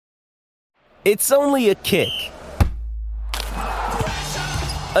It's only a kick,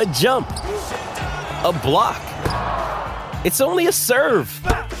 a jump, a block. It's only a serve.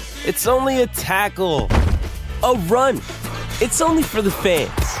 It's only a tackle, a run. It's only for the fans.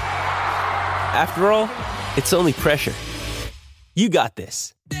 After all, it's only pressure. You got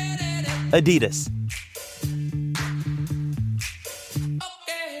this. Adidas.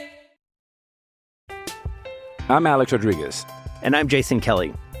 I'm Alex Rodriguez. And I'm Jason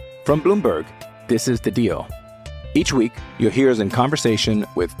Kelly. From Bloomberg, this is The Deal. Each week, you'll hear us in conversation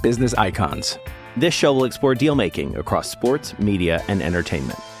with business icons. This show will explore deal-making across sports, media, and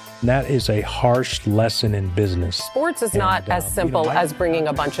entertainment. That is a harsh lesson in business. Sports is not as simple as bringing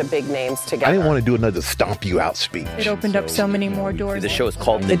a bunch of big names together. I didn't want to do another stomp you out speech. It opened up so many more doors. The show is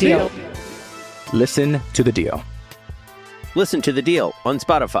called The Deal. Listen to The Deal. Listen to The Deal on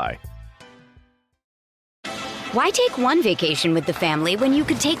Spotify. Why take one vacation with the family when you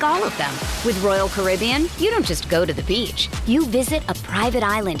could take all of them? With Royal Caribbean, you don't just go to the beach. You visit a private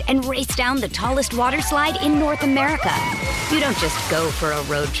island and race down the tallest water slide in North America. You don't just go for a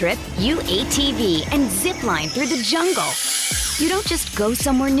road trip. You ATV and zip line through the jungle. You don't just go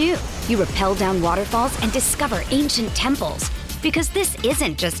somewhere new. You rappel down waterfalls and discover ancient temples. Because this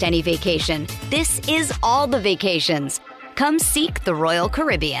isn't just any vacation. This is all the vacations. Come seek the Royal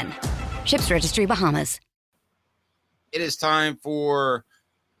Caribbean. Ships Registry, Bahamas. It is time for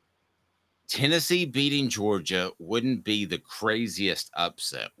Tennessee beating Georgia. Wouldn't be the craziest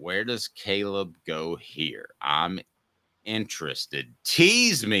upset. Where does Caleb go here? I'm interested.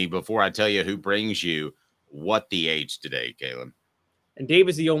 Tease me before I tell you who brings you what the H today, Caleb. And Dave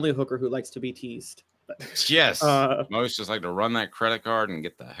is the only hooker who likes to be teased. Yes. Most just like to run that credit card and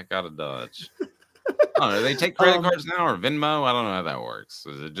get the heck out of Dodge. I don't know. They take credit cards now or Venmo? I don't know how that works.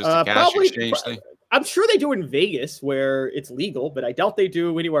 Is it just a cash exchange thing? I'm sure they do in Vegas where it's legal, but I doubt they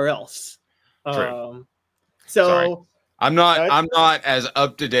do anywhere else. True. Sorry. I'm not as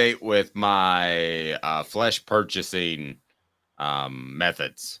up to date with my flesh purchasing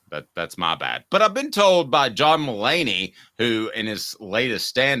methods. That's my bad. But I've been told by John Mulaney, who in his latest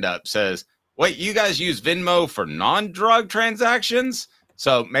stand-up says, wait, you guys use Venmo for non-drug transactions?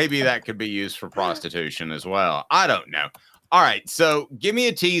 So maybe that could be used for prostitution as well. I don't know. All right, so give me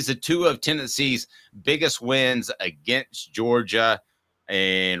a tease of two of Tennessee's biggest wins against Georgia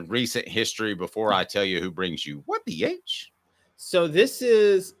in recent history before I tell you who brings you what the H. So this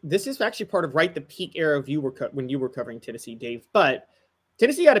is actually part of the peak era of when you were covering Tennessee, Dave. But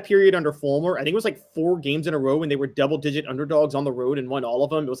Tennessee had a period under Fulmer. I think it was like 4 games in a row when they were double-digit underdogs on the road and won all of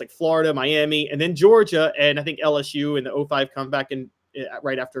them. It was like Florida, Miami, and then Georgia, and I think LSU in the 2005 comeback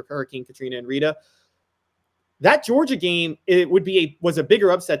right after Hurricane Katrina and Rita. That Georgia game, was a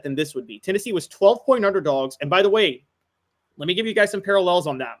bigger upset than this would be. Tennessee was 12-point underdogs. And by the way, let me give you guys some parallels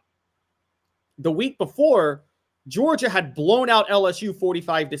on that. The week before, Georgia had blown out LSU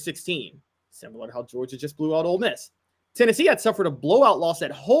 45-16, similar to how Georgia just blew out Ole Miss. Tennessee had suffered a blowout loss at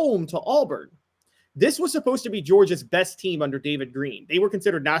home to Auburn. This was supposed to be Georgia's best team under David Green. They were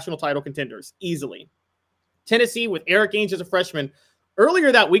considered national title contenders easily. Tennessee, with Eric Ainge as a freshman,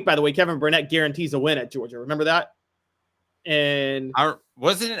 earlier that week, by the way, Kevin Burnett guarantees a win at Georgia. Remember that? And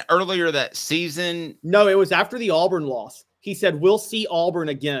wasn't it earlier that season? No, it was after the Auburn loss. He said, we'll see Auburn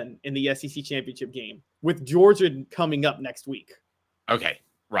again in the SEC championship game with Georgia coming up next week. Okay.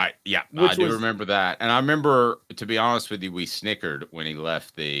 Right. Yeah. I do remember that. And I remember, to be honest with you, we snickered when he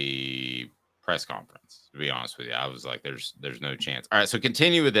left the press conference. To be honest with you, I was like, there's no chance. All right. So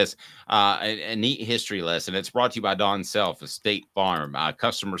continue with this. A neat history lesson. It's brought to you by Don Self of State Farm.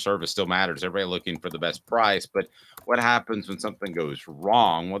 Customer service still matters. Everybody looking for the best price. But what happens when something goes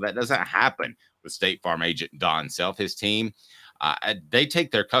wrong? Well, that doesn't happen with State Farm agent Don Self. His team, they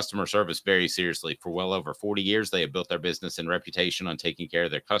take their customer service very seriously. For well over 40 years, they have built their business and reputation on taking care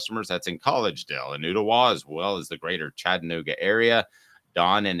of their customers. That's in Collegedale and Ottawa, as well as the greater Chattanooga area.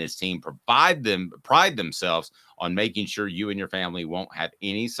 Don and his team pride themselves on making sure you and your family won't have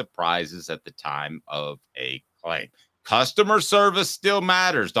any surprises at the time of a claim. Customer service still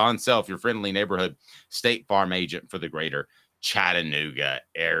matters. Don Self, your friendly neighborhood State Farm agent for the greater Chattanooga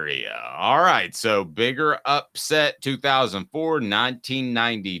area. All right, so bigger upset 2004,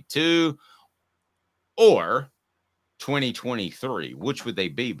 1992, or 2023. Which would they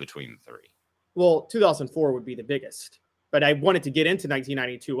be between the three? Well, 2004 would be the biggest. But I wanted to get into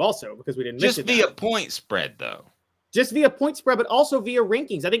 1992 also because we didn't miss it. Just via point spread, though. Just via point spread, but also via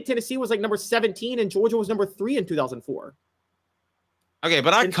rankings. I think Tennessee was like number 17 and Georgia was number 3 in 2004. Okay,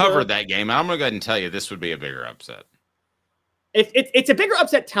 but I covered that game. I'm going to go ahead and tell you this would be a bigger upset. It's a bigger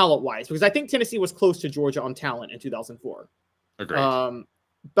upset talent-wise because I think Tennessee was close to Georgia on talent in 2004. Agreed.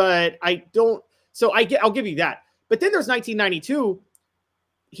 but I don't. So I'll give you that. But then there's 1992.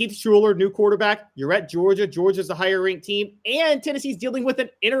 Heath Schuler, new quarterback. You're at Georgia. Georgia's a higher ranked team, and Tennessee's dealing with an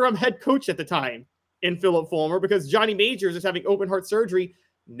interim head coach at the time in Phillip Fulmer because Johnny Majors is having open heart surgery.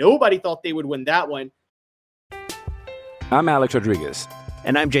 Nobody thought they would win that one. I'm Alex Rodriguez.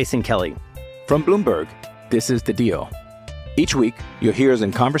 And I'm Jason Kelly. From Bloomberg, this is The Deal. Each week, you'll hear us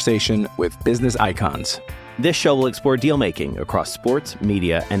in conversation with business icons. This show will explore deal-making across sports,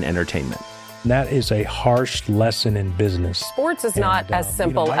 media, and entertainment. That is a harsh lesson in business. Sports is not as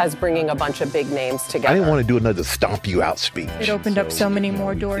simple as bringing a bunch of big names together. I didn't want to do another stomp you out speech. It opened up so many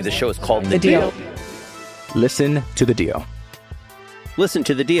more doors. The show is called The Deal. Listen to The Deal. Listen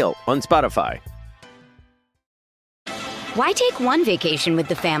to The Deal on Spotify. Why take one vacation with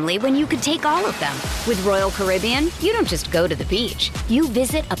the family when you could take all of them? With Royal Caribbean, you don't just go to the beach. You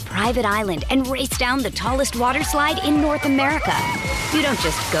visit a private island and race down the tallest water slide in North America. You don't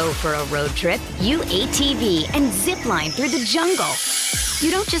just go for a road trip. You ATV and zip line through the jungle.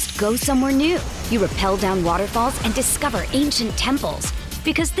 You don't just go somewhere new. You rappel down waterfalls and discover ancient temples.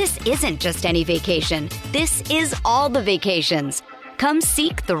 Because this isn't just any vacation. This is all the vacations. Come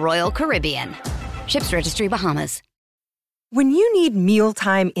seek the Royal Caribbean. Ships Registry, Bahamas. When you need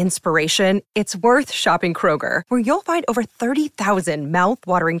mealtime inspiration, it's worth shopping Kroger, where you'll find over 30,000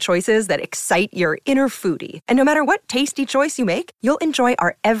 mouth-watering choices that excite your inner foodie. And no matter what tasty choice you make, you'll enjoy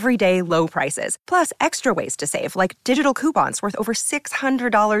our everyday low prices, plus extra ways to save, like digital coupons worth over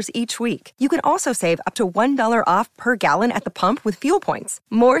 $600 each week. You can also save up to $1 off per gallon at the pump with fuel points.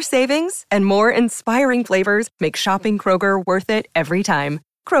 More savings and more inspiring flavors make shopping Kroger worth it every time.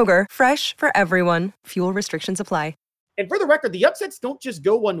 Kroger, fresh for everyone. Fuel restrictions apply. And for the record, the upsets don't just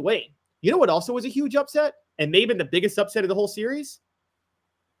go one way. You know what also was a huge upset and may have been the biggest upset of the whole series?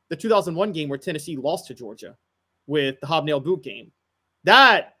 The 2001 game where Tennessee lost to Georgia with the hobnail boot game.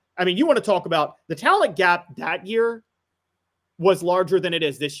 That, I mean, you want to talk about the talent gap that year was larger than it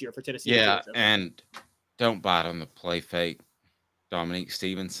is this year for Tennessee. Yeah, and don't bite on the play fake, Dominique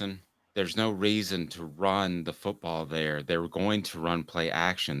Stevenson. There's no reason to run the football there. They were going to run play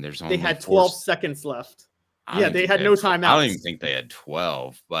action. They had 12 seconds left. Yeah, they had no timeouts. I don't even think they had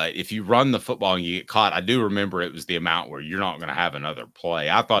 12. But if you run the football and you get caught, I do remember it was the amount where you're not going to have another play.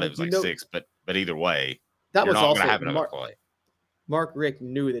 I thought it was like 6, but either way, that you're was not also going to have another play. Mark Richt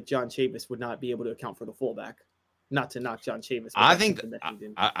knew that John Chavis would not be able to account for the fullback. Not to knock John Chavis. I think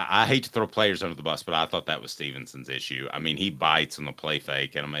I hate to throw players under the bus, but I thought that was Stevenson's issue. I mean, he bites on the play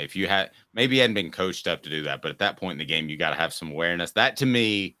fake, and I mean, if you had maybe he hadn't been coached up to do that, but at that point in the game, you got to have some awareness. That to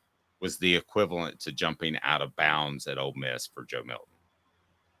me was the equivalent to jumping out of bounds at Ole Miss for Joe Milton.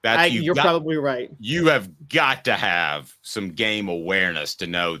 You're probably right. You have got to have some game awareness to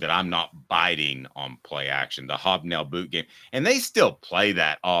know that I'm not biting on play action, the hobnail boot game. And they still play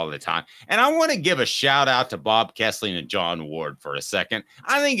that all the time. And I want to give a shout out to Bob Kessling and John Ward for a second.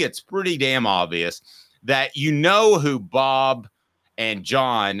 I think it's pretty damn obvious that you know who Bob and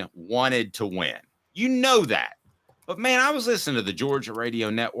John wanted to win. You know that. But man, I was listening to the Georgia Radio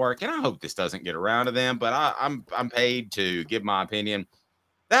Network, and I hope this doesn't get around to them, but I'm paid to give my opinion.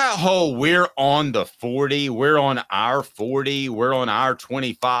 That whole we're on the 40, we're on our 40, we're on our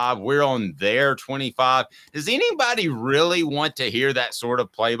 25, we're on their 25. Does anybody really want to hear that sort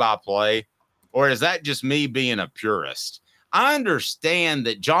of play-by-play? Or is that just me being a purist? I understand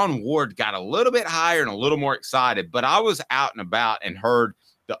that John Ward got a little bit higher and a little more excited, but I was out and about and heard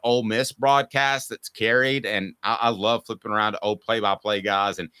the Ole Miss broadcast that's carried, and I love flipping around to old play-by-play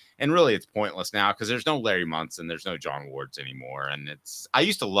guys, and really it's pointless now because there's no Larry Munson, there's no John Wards anymore, and I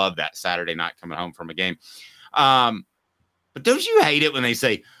used to love that Saturday night coming home from a game. But don't you hate it when they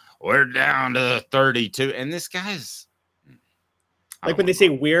say we're down to 32, and this guy's like when they say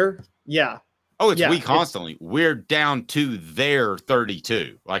we're, yeah. Oh, we constantly. We're down to their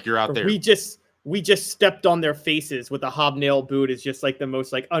 32. Like you're out there. We just stepped on their faces with a hobnail boot is just like the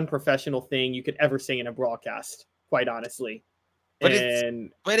most like unprofessional thing you could ever say in a broadcast, quite honestly. But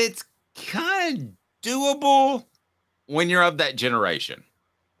it's kind of doable when you're of that generation.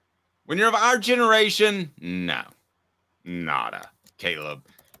 When you're of our generation, no. Nada. Caleb,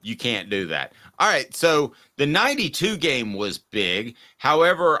 you can't do that. All right, so the 92 game was big.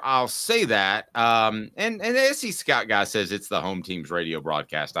 However, I'll say that, and the SC Scout guy says it's the home team's radio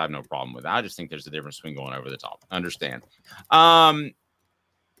broadcast. I have no problem with it. I just think there's a difference between going over the top. Understand. The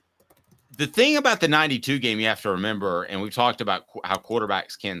thing about the 92 game you have to remember, and we've talked about how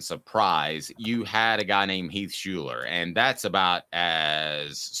quarterbacks can surprise, you had a guy named Heath Schuler, and that's about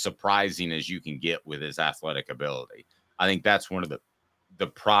as surprising as you can get with his athletic ability. I think that's one of the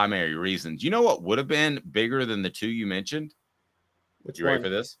primary reasons. You know what would have been bigger than the two you mentioned? You ready for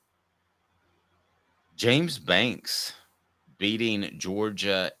this? James Banks beating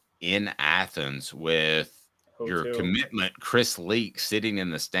Georgia in Athens with your commitment, Chris Leak, sitting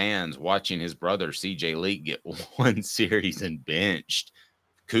in the stands watching his brother, CJ Leak, get one series and benched.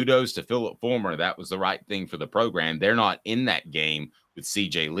 Kudos to Phillip Fulmer. That was the right thing for the program. They're not in that game with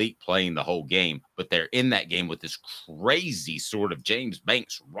CJ Leak playing the whole game, but they're in that game with this crazy sort of James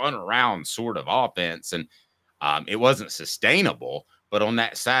Banks run around sort of offense. And it wasn't sustainable, but on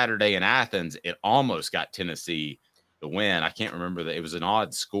that Saturday in Athens, it almost got Tennessee the win. I can't remember that. It was an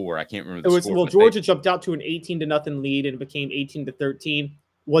odd score. I can't remember the score. Well, Georgia jumped out to an 18-0 lead and it became 18-13.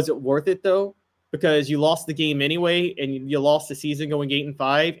 Was it worth it though? Because you lost the game anyway, and you lost the season going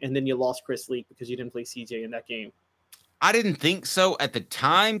 8-5, and then you lost Chris Leak because you didn't play CJ in that game. I didn't think so at the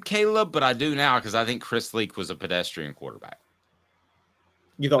time, Caleb, but I do now because I think Chris Leak was a pedestrian quarterback.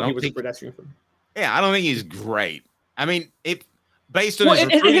 You thought he was a pedestrian quarterback? Yeah, I don't think he's great. I mean, based on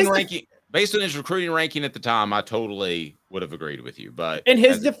his recruiting ranking at the time, I totally would have agreed with you. But in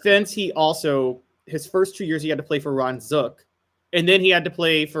his defense, his first 2 years he had to play for Ron Zook, and then he had to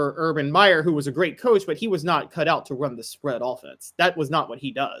play for Urban Meyer, who was a great coach, but he was not cut out to run the spread offense. That was not what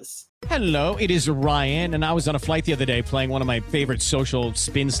he does. Hello, it is Ryan, and I was on a flight the other day playing one of my favorite social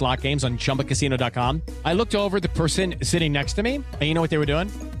spin slot games on ChumbaCasino.com. I looked over at the person sitting next to me, and you know what they were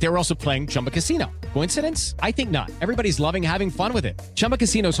doing? They were also playing Chumba Casino. Coincidence? I think not. Everybody's loving having fun with it. Chumba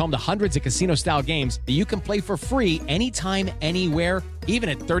Casino is home to hundreds of casino-style games that you can play for free anytime, anywhere, even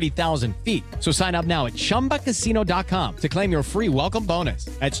at 30,000 feet. So sign up now at ChumbaCasino.com to claim your free welcome bonus.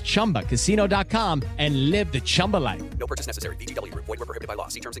 That's ChumbaCasino.com and live the Chumba life. No purchase necessary. VGW. Void were prohibited by law.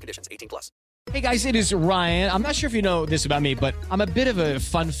 See terms and conditions. 18+. Hey guys, it is Ryan. I'm not sure if you know this about me, but I'm a bit of a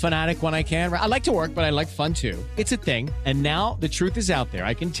fun fanatic when I can. I like to work, but I like fun too. It's a thing. And now the truth is out there.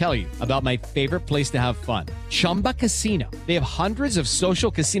 I can tell you about my favorite place to have fun. Chumba Casino. They have hundreds of social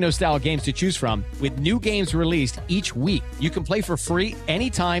casino style games to choose from with new games released each week. You can play for free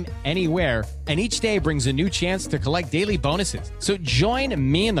anytime, anywhere. And each day brings a new chance to collect daily bonuses. So join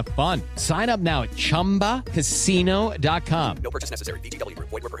me in the fun. Sign up now at ChumbaCasino.com. No purchase necessary. VGW.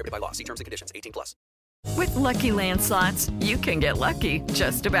 Void were prohibited by law. See terms and conditions. 18+. With Lucky Land Slots, you can get lucky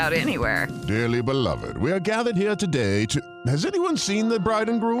just about anywhere. Dearly beloved, we are gathered here today to... Has anyone seen the bride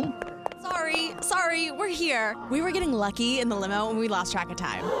and groom? Sorry, we're here. We were getting lucky in the limo and we lost track of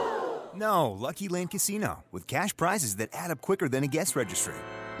time. No, Lucky Land Casino, with cash prizes that add up quicker than a guest registry.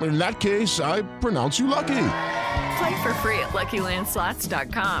 In that case, I pronounce you lucky. Play for free at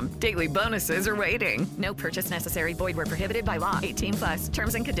LuckyLandSlots.com. Daily bonuses are waiting. No purchase necessary. Void where prohibited by law. 18+.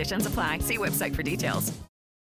 Terms and conditions apply. See website for details.